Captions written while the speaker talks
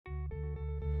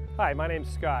Hi, my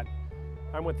name's Scott.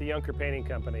 I'm with the Yunker Painting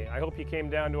Company. I hope you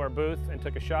came down to our booth and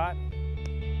took a shot.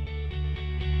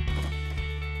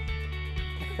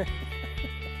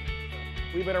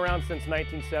 We've been around since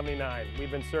 1979. We've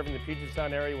been serving the Puget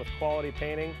Sound area with quality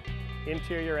painting,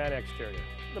 interior and exterior.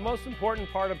 The most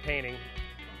important part of painting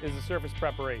is the surface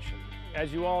preparation.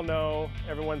 As you all know,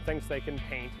 everyone thinks they can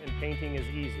paint, and painting is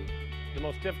easy. The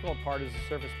most difficult part is the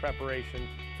surface preparation.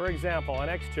 For example, on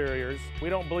exteriors, we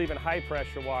don't believe in high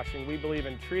pressure washing. We believe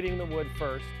in treating the wood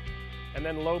first and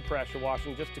then low pressure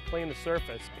washing just to clean the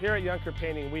surface. Here at Yunker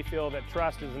Painting, we feel that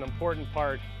trust is an important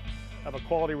part of a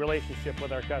quality relationship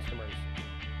with our customers.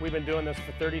 We've been doing this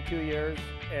for 32 years,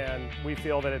 and we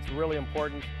feel that it's really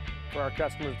important for our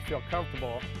customers to feel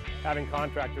comfortable having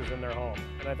contractors in their home.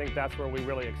 And I think that's where we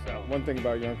really excel. One thing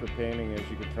about Yunker Painting is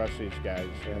you can trust these guys,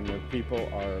 and the people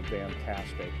are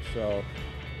fantastic. So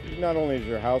not only is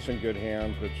your house in good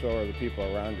hands, but so are the people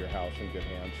around your house in good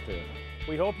hands too.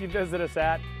 We hope you visit us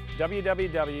at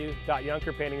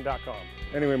www.yunkerpainting.com.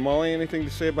 Anyway, Molly, anything to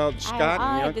say about Scott? All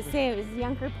I have to say is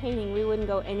Yunker Painting. We wouldn't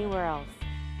go anywhere else.